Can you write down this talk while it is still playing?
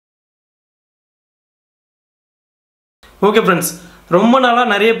okay friends ரொம்ப நாளா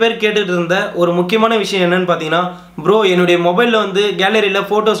நிறைய பேர் கேட்டுட்டு இருந்த ஒரு முக்கியமான விஷயம் என்னன்னு பாத்தீங்கன்னா bro என்னுடைய மொபைல்ல வந்து கேலரியில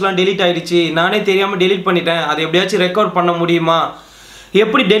போட்டோஸ்லாம் delete ஆயிடுச்சு நானே தெரியாம delete பண்ணிட்டேன் அது எப்படியாச்சும் ரெக்கார்ட் பண்ண முடியுமா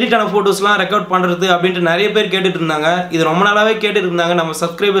எப்படி delete ஆன போட்டோஸ்லாம் ரெக்கார்ட் பண்றது அப்படினு நிறைய பேர் கேட்டுட்டு இருந்தாங்க இது ரொம்ப நாளாவே கேட்டுட்டு இருந்தாங்க நம்ம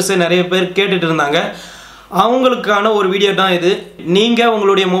சப்ஸ்கிரைபர்ஸ் நிறைய பேர் கேட்டுட்டு இருந்தாங்க அவங்களுக்கான ஒரு வீடியோ தான் இது நீங்க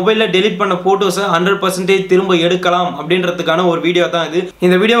உங்களுடைய மொபைல்ல delete பண்ண போட்டோஸை 100% திரும்ப எடுக்கலாம் அப்படின்றதுக்கான ஒரு வீடியோ தான் இது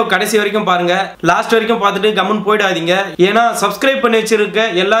இந்த வீடியோவை கடைசி வரைக்கும் பாருங்க லாஸ்ட் வரைக்கும் பார்த்துட்டு கமெண்ட் போய்டாதீங்க ஏனா சப்ஸ்கிரைப் பண்ணி வச்சிருக்க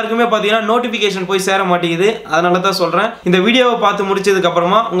எல்லாருக்குமே பாத்தீங்கன்னா நோட்டிஃபிகேஷன் போய் சேர மாட்டேங்குது அதனால தான் சொல்றேன் இந்த வீடியோவை பார்த்து முடிச்சதுக்கு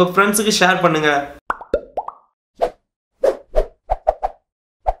அப்புறமா உங்க ஃப்ரெண்ட்ஸ்க்கு ஷேர் பண்ணுங்க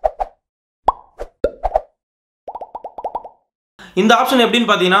இந்த ஆப்ஷன் எப்படின்னு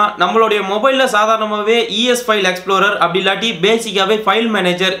பாத்தீங்கன்னா நம்மளுடைய மொபைல்ல சாதாரணமாவே ES ஃபைல் எக்ஸ்ப்ளோரர் அப்படி இல்லாட்டி பேசிக்காவே ஃபைல்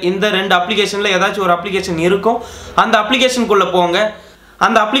மேனேஜர் இந்த ரெண்டு அப்ளிகேஷன்ல ஏதாச்சும் ஒரு அப்ளிகேஷன் இருக்கும் அந்த அப்ளிகேஷனுக்குள்ள போங்க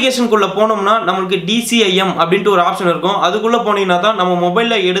அந்த அப்ளிகேஷனுக்குள்ள போனோம்னா நமக்கு DCIM அப்படினு ஒரு ஆப்ஷன் இருக்கும் அதுக்குள்ள போனீங்கன்னா தான் நம்ம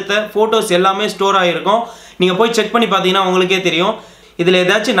மொபைல்ல எடுத்த போட்டோஸ் எல்லாமே ஸ்டோர் ஆயிருக்கும் நீங்க போய் செக் பண்ணி பாத்தீங்கன்னா உங்களுக்கே தெரியும் இதுல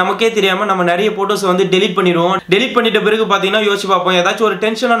ஏதாச்சும் நமக்கே தெரியாம நம்ம நிறைய போட்டோஸ் வந்து delete பண்ணிடுவோம் delete பண்ணிட்ட பிறகு பாத்தீங்கன்னா யோசிச்சு பாப்போம் ஏதாச்சும் ஒரு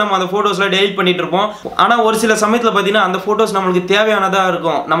டென்ஷனா நம்ம அந்த போட்டோஸ்ல delete பண்ணிட்டு இருப்போம் ஆனா ஒரு சில சமயத்துல பாத்தீங்கன்னா அந்த போட்டோஸ் நமக்கு தேவையானதா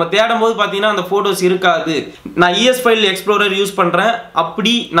இருக்கும் நம்ம தேடும்போது பாத்தீங்கன்னா அந்த போட்டோஸ் இருக்காது நான் ES ஃபைல் எக்ஸ்ப்ளோரர் யூஸ் பண்றேன்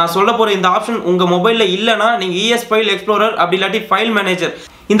அப்படி நான் சொல்ல போற இந்த ஆப்ஷன் உங்க மொபைல்ல இல்லனா நீங்க ES ஃபைல் எக்ஸ்ப்ளோரர் அப்படி இல்லாட்டி ஃபைல் மேனேஜர்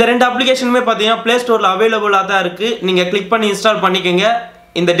இந்த ரெண்டு அப்ளிகேஷனுமே பாத்தீங்கன்னா Play Storeல அவேலபிளா தான் இருக்கு நீங்க கிளிக் பண்ணி இன்ஸ்டால் பண்ணிக்கங்க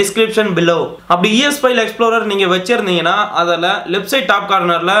in the description below அப்படி ES ஃபைல் எக்ஸ்ப்ளோரர் நீங்க வச்சிருந்தீங்கன்னா அதல லெஃப்ட் சைடு டாப்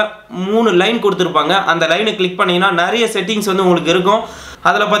கார்னர்ல மூணு லைன் கொடுத்திருப்பாங்க அந்த லைனை கிளிக் பண்ணீங்கன்னா நிறைய செட்டிங்ஸ் வந்து உங்களுக்கு இருக்கும்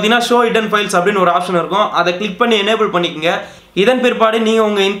அதல பாத்தீங்கன்னா show hidden files அப்படின ஒரு ஆப்ஷன் இருக்கும் அதை கிளிக் பண்ணி எனேபிள் பண்ணிக்கங்க இதன் பிற்பாடு நீங்க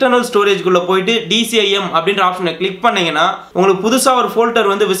உங்க இன்டர்னல் ஸ்டோரேஜ் குள்ள போய்ட்டு DCIM அப்படிங்கற ஆப்ஷனை கிளிக் பண்ணீங்கன்னா உங்களுக்கு புதுசா ஒரு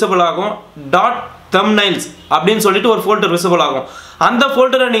ஃபோல்டர் வந்து விசிபிள் ஆகும் .thumbnails அப்படினு சொல்லிட்டு ஒரு ஃபோல்டர் விசிபிள் ஆகும் அந்த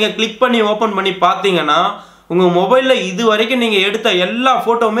ஃபோல்டரை நீங்க கிளிக் பண்ணி ஓபன் பண்ணி பாத்தீங்கன்னா உங்க மொபைல்ல இது வரைக்கும் நீங்க எடுத்த எல்லா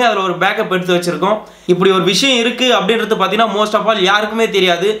போட்டோமே அதுல ஒரு பேக்கப் எடுத்து வச்சிருக்கோம் இப்படி ஒரு விஷயம் இருக்கு அப்படின்றது பாத்தீங்கன்னா மோஸ்ட் ஆஃப் ஆல் யாருக்குமே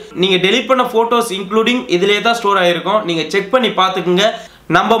தெரியாது நீங்க delete பண்ண போட்டோஸ் இன்க்ளூடிங் இதிலே தான் ஸ்டோர் ஆயிருக்கும் நீங்க செக் பண்ணி பாத்துக்கங்க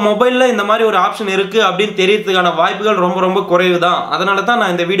நம்ம மொபைல்ல இந்த மாதிரி ஒரு ஆப்ஷன் இருக்கு அப்படினு தெரியறதுக்கான வாய்ப்புகள் ரொம்ப ரொம்ப குறைவு தான் அதனால தான்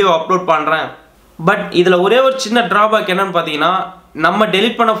நான் இந்த வீடியோ அப்லோட் பண்றேன் பட் இதுல ஒரே ஒரு சின்ன டிராபேக் என்னன்னு பாத்தீங்கன்னா நம்ம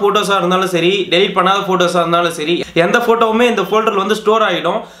delete பண்ண போட்டோஸா இருந்தாலும் சரி delete பண்ணாத போட்டோஸா இருந்தாலும் சரி எந்த போட்டோவுமே இந்த ஃபோல்டர்ல வந்து ஸ்டோர்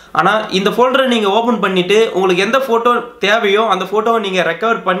ஆயிடும் ஆனா இந்த ஃபோல்டரை நீங்க ஓபன் பண்ணிட்டு உங்களுக்கு எந்த போட்டோ தேவையோ அந்த போட்டோவை நீங்க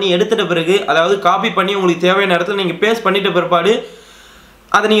ரெக்கவர் பண்ணி எடுத்துட்ட பிறகு அதாவது காப்பி பண்ணி உங்களுக்கு தேவையான இடத்துல நீங்க பேஸ்ட் பண்ணிட்ட பிற்பாடு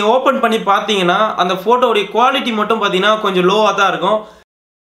அதை நீங்க ஓபன் பண்ணி பாத்தீங்கன்னா அந்த போட்டோவுடைய குவாலிட்டி மட்டும் பாத்தீங்கன்னா கொஞ்சம் லோவா தான் இருக்கும்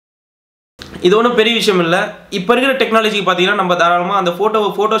இது ஒன்றும் பெரிய விஷயம் இல்லை இப்போ இருக்கிற டெக்னாலஜிக்கு பார்த்தீங்கன்னா நம்ம தாராளமாக அந்த ஃபோட்டோவை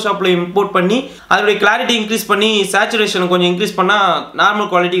ஃபோட்டோஷாப்பில் இம்போர்ட் பண்ணி அதோடைய கிளாரிட்டி இன்க்ரீஸ் பண்ணி சேச்சுரேஷன் கொஞ்சம் இன்க்ரீஸ் பண்ணால் நார்மல்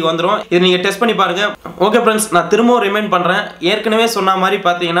குவாலிட்டிக்கு வந்துடும் இதை நீங்கள் டெஸ்ட் பண்ணி பாருங்கள் ஓகே ஃப்ரெண்ட்ஸ் நான் திரும்பவும் ரிமைண்ட் பண்ணுறேன் ஏற்கனவே சொன்ன மாதிரி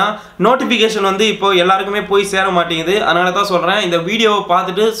பார்த்தீங்கன்னா நோட்டிஃபிகேஷன் வந்து இப்போ எல்லாருக்குமே போய் சேர மாட்டேங்குது அதனால தான் சொல்கிறேன் இந்த வீடியோவை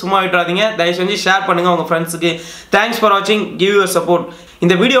பார்த்துட்டு சும்மா விட்டுறாதீங்க தயவு செஞ்சு ஷேர் பண்ணுங்கள் உங்கள் ஃப்ரெண்ட்ஸுக்கு தேங்க்ஸ் ஃபார் வாட்சிங் கிவ் யுவர் சப்போர்ட்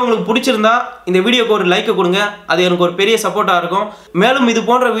இந்த வீடியோ உங்களுக்கு பிடிச்சிருந்தா இந்த வீடியோக்கு ஒரு லைக் கொடுங்க அது எனக்கு ஒரு பெரிய சப்போர்ட்டா இருக்கும் மேலும் இது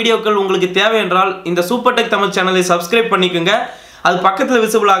போன்ற வீடியோக்கள் உங்களுக்கு தேவை என்றால் இந்த சூப்பர் டெக் தமிழ் சேனலை சப்ஸ்கிரைப் பண்ணிக்கோங்க அது பக்கத்துல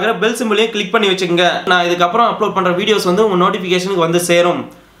விசிபிள் ஆகிற பெல் சிம்பலையும் கிளிக் பண்ணி வச்சுக்கோங்க நான் இதுக்கு அப்புறம் அப்லோட் பண்ற வீடியோஸ் வந்து உங்க நோட்டிஃபிகேஷனுக்கு வந்து சேரும்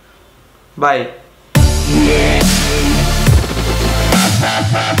பை